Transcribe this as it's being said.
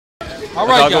All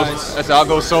right, guys. I'll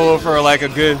go solo for like a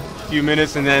good few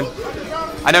minutes, and then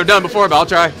I never done it before, but I'll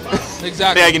try.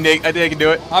 Exactly. I think I can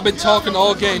do it. I've been talking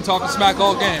all game, talking smack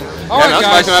all game. All right, right,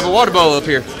 guys. I have a water bottle up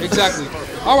here. Exactly.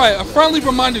 All right, a friendly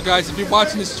reminder, guys, if you're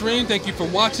watching the stream, thank you for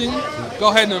watching. Go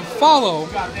ahead and follow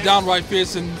Downright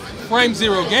Fierce and Frame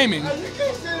Zero Gaming.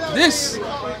 This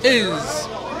is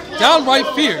Downright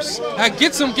Fierce at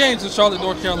Get Some Games in Charlotte,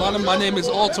 North Carolina. My name is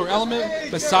Alter Element.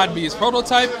 Beside me is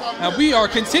Prototype. And we are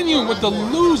continuing with the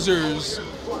losers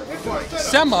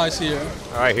semis here.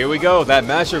 All right, here we go. That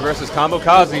Masher versus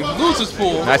Kombokaze. Losers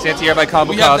pool. Nice anti-air by Kombokaze.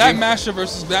 We have that Masher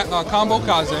versus that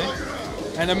Kombokaze.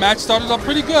 And the match started up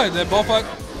pretty good. They're both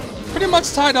pretty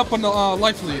much tied up on the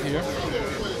life lead here.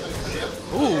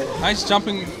 Ooh, nice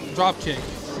jumping drop kick.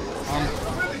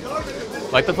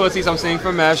 Like the pussies I'm seeing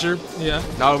from Masher. Yeah.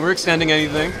 Not overextending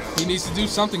anything. He needs to do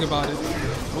something about it.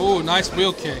 Ooh, nice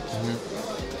wheel kick.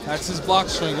 That's his block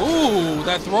string. Ooh,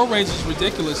 that throw range is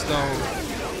ridiculous, though.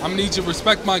 I'm going to need you to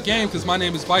respect my game because my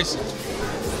name is Bison.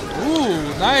 Ooh,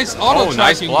 nice auto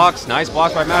tracking. Nice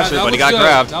blocks by Masher, but he got good.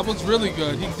 grabbed. That was really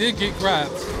good. He did get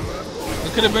grabbed.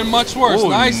 It could have been much worse. Ooh,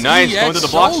 nice going EX to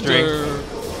the block shoulder.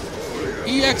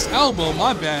 String. EX elbow,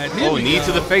 my bad. Here we knee go.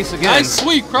 to the face again. Nice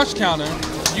sweep crush counter.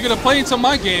 You're going to play into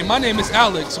my game. My name is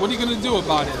Alex. What are you going to do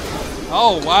about it?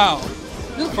 Oh, wow.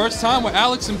 This is the first time where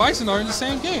Alex and Bison are in the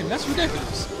same game. That's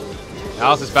ridiculous.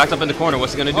 Alex is backed up in the corner.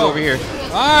 What's he going to do over here?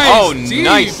 Nice. Oh,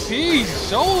 nice. Knee.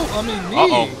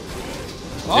 Uh-oh.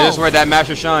 This is where that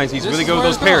Masher shines. He's really good with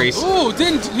those parries. Ooh,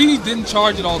 he didn't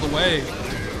charge it all the way.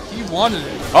 He wanted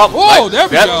it. Oh, there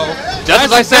we go. Just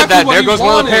as I said that, there goes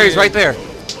one of the parries right there.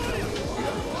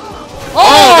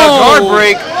 Oh, the guard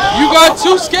break. You got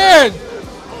too scared.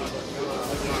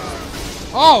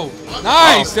 Oh,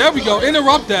 nice. There we go.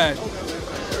 Interrupt that.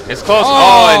 It's close.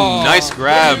 And nice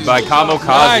grab by Kombokaze.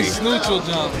 Nice neutral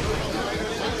jump.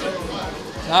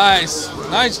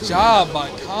 Nice job by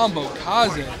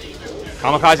Kombokaze.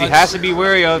 Kombokaze has to be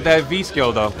wary of that V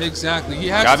skill, though. Exactly. He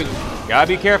has to. Gotta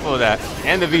be careful of that.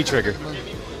 And the V trigger.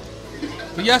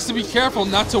 He has to be careful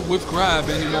not to whip grab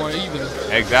anymore either.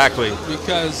 Exactly.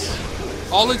 Because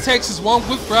all it takes is one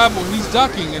whip grab when he's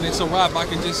ducking, and it's a wrap. I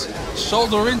can just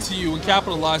shoulder into you and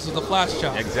capitalize with a flash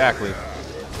chop. Exactly.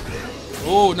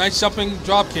 Oh, nice jumping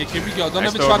drop kick. Here we go. Don't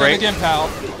ever try that again, pal.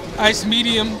 Nice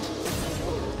medium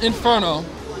Inferno.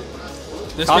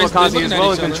 Kombokaze is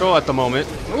well in control at the moment.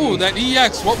 Ooh, that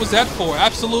EX, what was that for?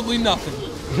 Absolutely nothing.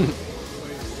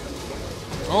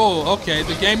 Oh, okay.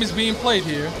 The game is being played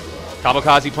here.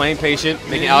 Kombokaze playing patient,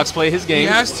 making Alex play his game. He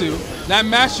has to. That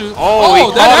Masher.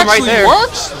 Oh, that actually right there.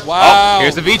 works? Wow. Oh,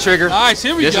 here's the V trigger. Nice,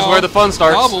 here we go. This is where the fun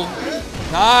starts. Double.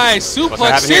 Nice.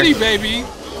 Suplex City, baby.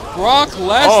 Brock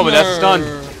Lesnar. Oh, but that's stunned.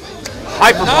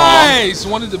 Hyper nice.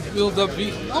 Wanted to build up.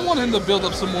 I wanted him to build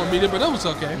up some more meter, but that was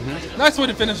okay. Nice way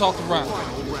to finish off the round.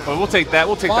 But we'll take that.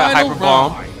 We'll take that hyper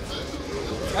bomb.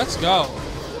 Let's go.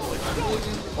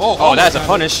 Oh, that's a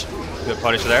punish. Good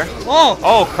punish there.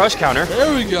 Oh, crush counter.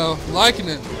 There we go. Liking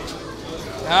it.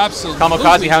 Absolutely.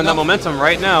 Kombokaze having that momentum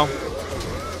right now.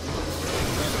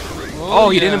 Oh,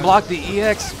 he didn't block the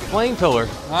EX flame pillar.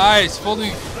 Nice.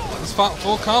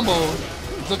 Full combo.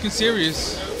 He's looking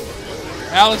serious.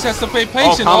 Alex has to pay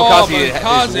patient.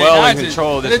 Kombokaze is well in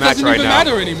control of this match right now. It doesn't even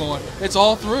matter anymore. It's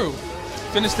all through.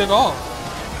 Finished it all.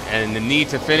 And the need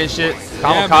to finish it.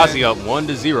 Kombokaze up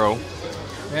 1-0.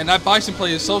 Man, that Bison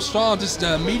play is so strong. Just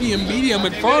medium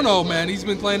Inferno, man. He's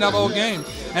been playing that all game.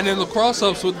 And then the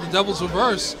cross-ups with the Devil's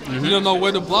Reverse, you don't know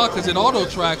where to block because it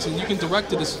auto-tracks and you can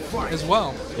direct it as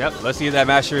well. Yep, let's see if that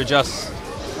Masher adjusts.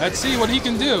 Let's see what he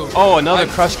can do. Oh, another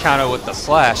crush counter with the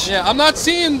slash. Yeah, I'm not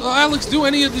seeing Alex do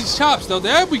any of these chops, though.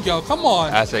 There we go. Come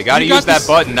on. I say, gotta use that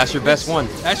button. That's your best one.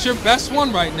 That's your best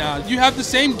one right now. You have the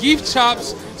same Geef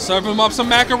chops. Serve him up some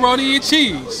macaroni and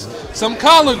cheese, some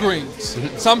collard greens,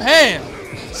 some ham,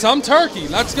 some turkey.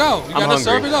 Let's go. You gotta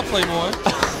serve it up, Playboy.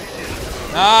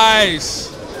 Nice.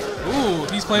 Ooh,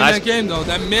 he's playing that game though.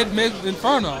 That mid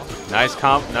Inferno. Nice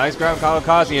grab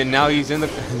Kombokaze, and now he's in the.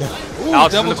 Ooh,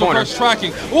 Alex in the corner.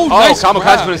 Tracking. Ooh, nice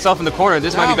Kombokaze put himself in the corner.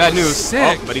 This might be bad news.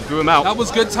 Sick. Oh, but he threw him out. That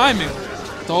was good timing.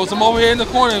 Throws him over here in the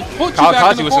corner. Put you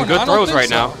back in the corner. with some good throws right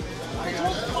now.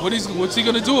 What's he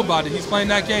gonna do about it? He's playing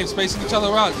that game, spacing each other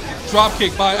out. Drop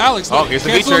kick by Alex. Oh, here's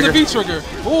the V trigger.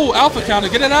 Ooh, alpha counter.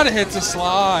 Get it out of here to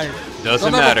slide.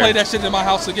 Doesn't Don't matter. ever play that shit in my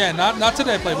house again. Not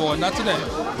today, Playboy. Not today.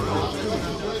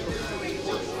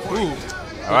 Ooh.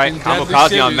 All right,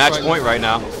 Kombokaze on match point right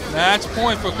now. Match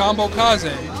point for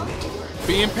Kombokaze.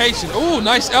 Being patient. Ooh,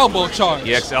 nice elbow charge.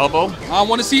 EX elbow. I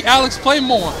want to see Alex play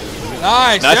more.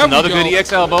 Nice. That's another good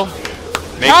EX elbow.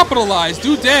 Capitalize.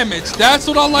 Do damage. That's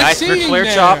what I like seeing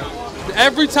there. Chop.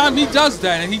 Every time he does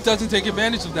that, and he doesn't take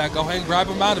advantage of that, go ahead and grab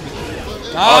him out of it.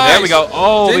 Nice. Oh, there we go.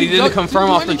 Oh, but he didn't confirm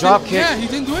off the drop kick. Yeah, he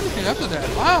didn't do anything after that.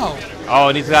 Wow. Oh,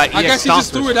 and he's got EX I guess he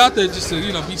just stompers. threw it out there just to,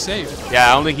 be safe.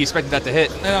 Yeah, I don't think he expected that to hit.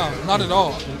 No, not at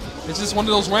all. It's just one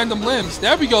of those random limbs.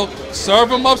 There we go. Serve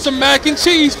him up some mac and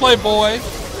cheese, Playboy.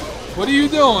 What are you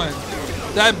doing?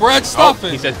 That bread stuffing.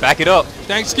 Oh, he says back it up.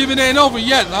 Thanksgiving ain't over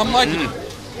yet. I'm liking it.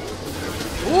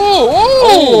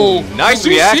 Oh, nice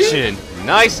reaction.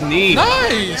 Nice knee.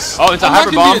 Nice. Oh, it's a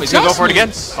hyper bomb. He's going to go for it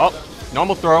again. Oh,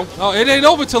 normal throw. Oh, it ain't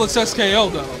over till it's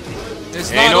SKO, though.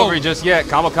 It's not over just yet.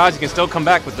 Kombokaze can still come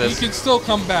back with this. He can still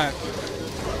come back.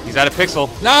 He's at a pixel.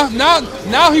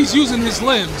 Now he's using his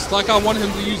limbs like I wanted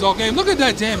him to use all game. Look at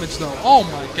that damage, though. Oh,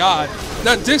 my God.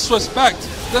 That disrespect.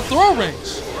 The throw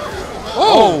range.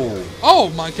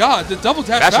 Oh, my God. The double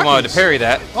dash Actually wanted to parry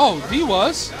that. Oh, he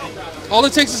was. All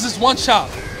it takes is this one shot.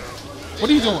 What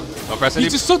are you doing? He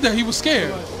just stood there. He was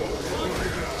scared.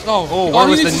 Where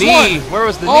was the knee? Where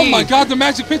was the knee? Oh, my God. The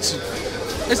magic pitch.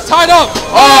 It's tied up.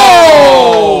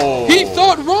 Oh! He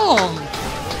thought wrong.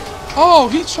 Oh,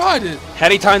 he tried it.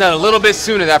 Had he timed that a little bit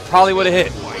sooner, that probably would have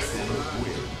hit.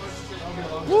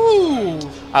 Woo.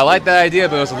 I like that idea,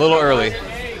 but it was a little early.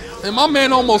 And my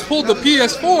man almost pulled the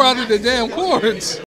PS4 out of the damn cords.